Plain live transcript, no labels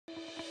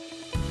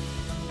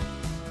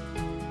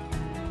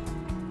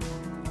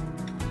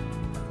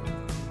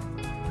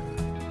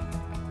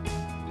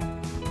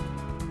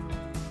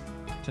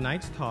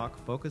Tonight's talk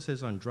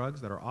focuses on drugs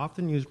that are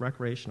often used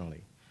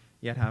recreationally,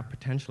 yet have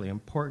potentially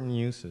important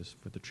uses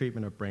for the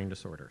treatment of brain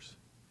disorders: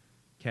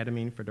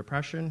 ketamine for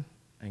depression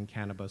and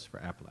cannabis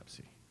for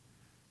epilepsy.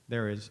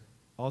 There is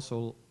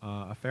also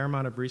a fair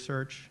amount of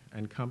research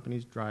and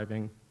companies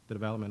driving the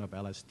development of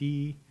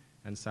LSD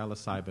and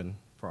psilocybin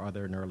for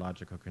other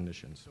neurological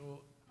conditions.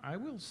 So I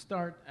will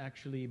start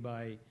actually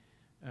by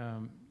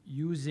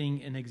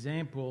using an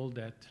example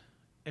that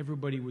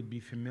everybody would be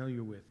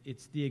familiar with.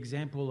 It's the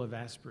example of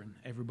aspirin.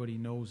 Everybody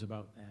knows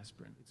about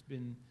aspirin. It's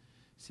been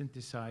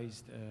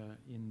synthesized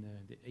in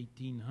the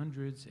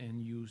 1800s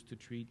and used to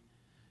treat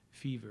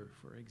fever,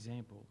 for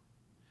example.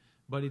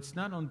 But it's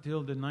not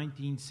until the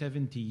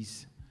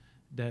 1970s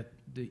that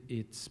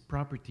its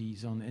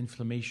properties on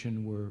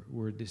inflammation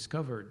were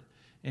discovered,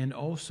 and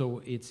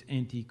also its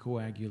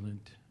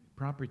anticoagulant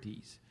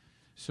properties.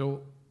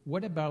 So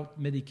what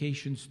about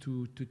medications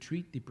to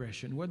treat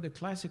depression? Well, the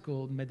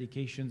classical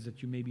medications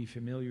that you may be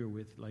familiar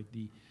with, like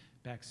the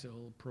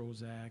Paxil,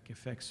 Prozac,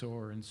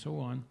 Effexor, and so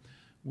on,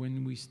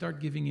 when we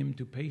start giving them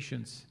to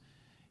patients,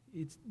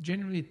 it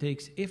generally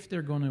takes, if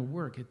they're going to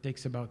work, it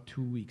takes about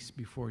 2 weeks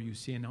before you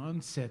see an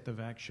onset of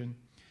action.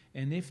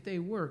 And if they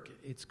work,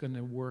 it's going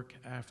to work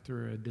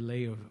after a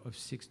delay of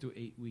 6 to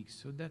 8 weeks.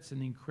 So that's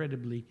an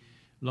incredibly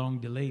long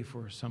delay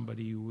for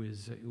somebody who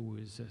is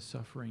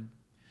suffering.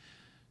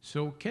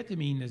 So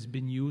ketamine has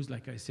been used,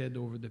 like I said,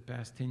 over the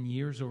past 10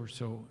 years or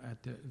so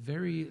at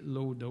very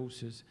low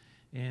doses,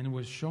 and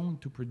was shown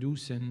to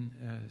produce in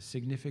a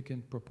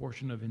significant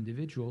proportion of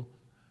individuals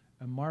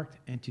a marked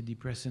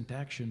antidepressant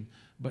action,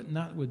 but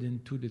not within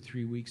 2 to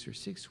 3 weeks or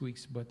 6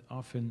 weeks, but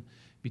often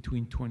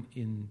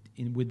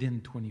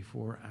within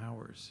 24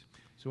 hours.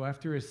 So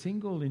after a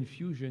single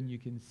infusion, you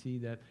can see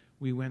that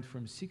we went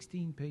from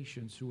 16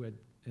 patients who had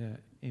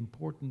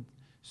important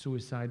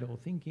suicidal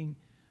thinking,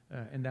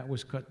 and that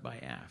was cut by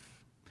half.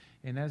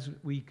 And as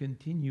we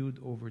continued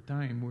over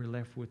time, we're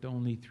left with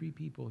only 3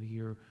 people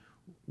here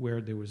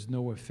where there was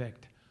no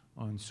effect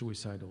on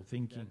suicidal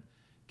thinking.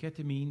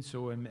 Ketamine,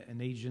 so an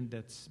agent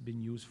that's been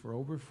used for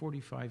over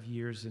 45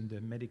 years in the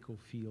medical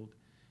field,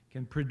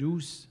 can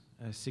produce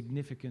a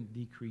significant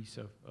decrease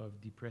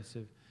of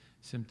depressive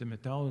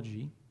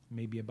symptomatology,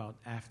 maybe about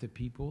half the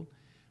people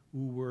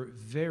who were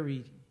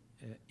very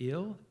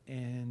ill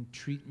and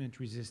treatment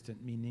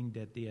resistant, meaning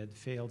that they had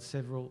failed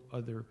several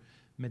other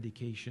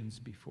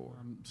medications before.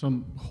 So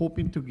I'm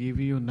hoping to give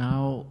you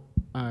now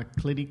a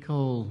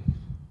clinical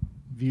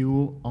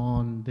view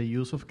on the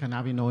use of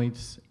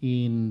cannabinoids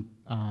in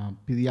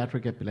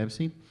pediatric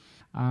epilepsy.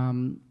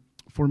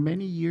 For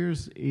many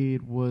years,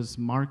 it was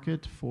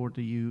marketed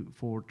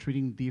for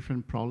treating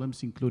different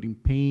problems, including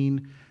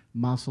pain,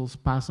 muscle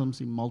spasms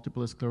in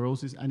multiple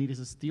sclerosis, and it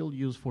is still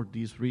used for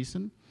this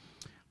reason.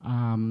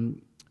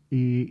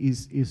 It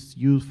is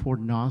used for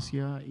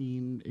nausea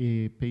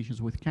in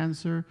patients with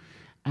cancer,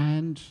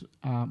 and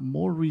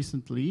more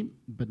recently,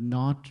 but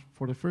not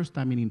for the first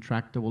time, in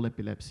intractable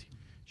epilepsy.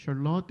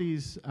 Charlotte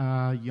is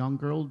a young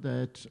girl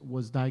that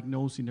was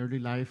diagnosed in early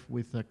life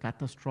with a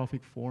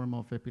catastrophic form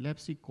of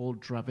epilepsy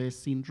called Dravet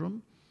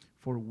syndrome,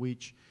 for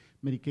which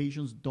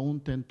medications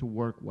don't tend to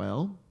work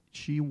well.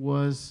 She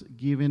was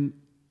given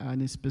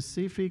a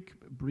specific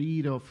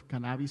breed of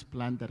cannabis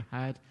plant that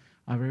had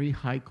a very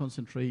high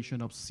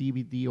concentration of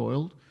CBD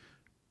oil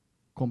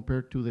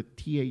compared to the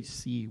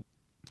THC.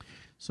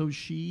 So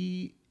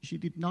she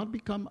did not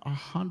become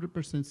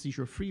 100%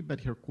 seizure-free,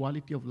 but her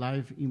quality of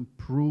life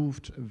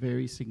improved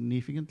very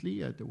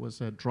significantly. There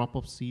was a drop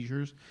of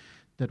seizures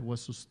that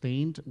was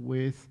sustained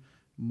with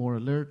more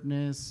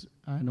alertness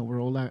and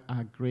overall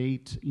a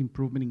great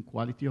improvement in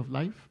quality of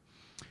life.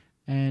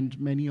 And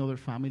many other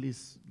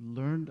families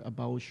learned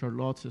about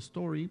Charlotte's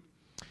story.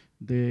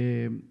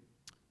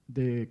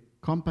 The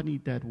company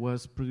that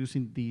was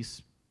producing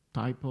this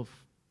type of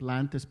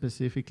plant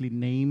specifically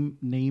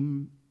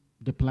named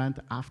the plant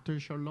after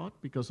Charlotte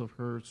because of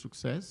her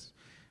success,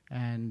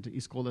 and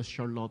it's called as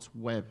Charlotte's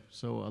Web.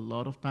 So a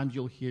lot of times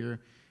you'll hear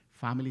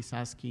families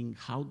asking,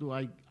 how do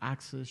I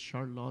access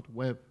Charlotte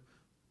Web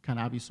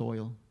cannabis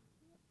oil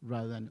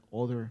rather than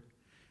other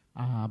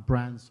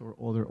brands or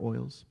other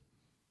oils?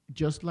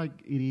 Just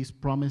like it is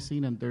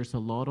promising, and there's a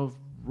lot of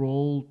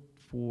role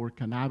for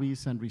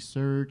cannabis and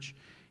research,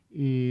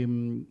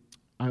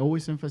 I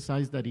always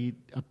emphasize that it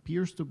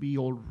appears to be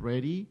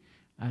already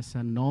as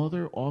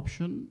another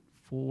option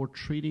for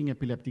treating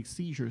epileptic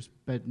seizures,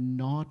 but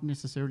not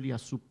necessarily a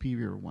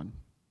superior one.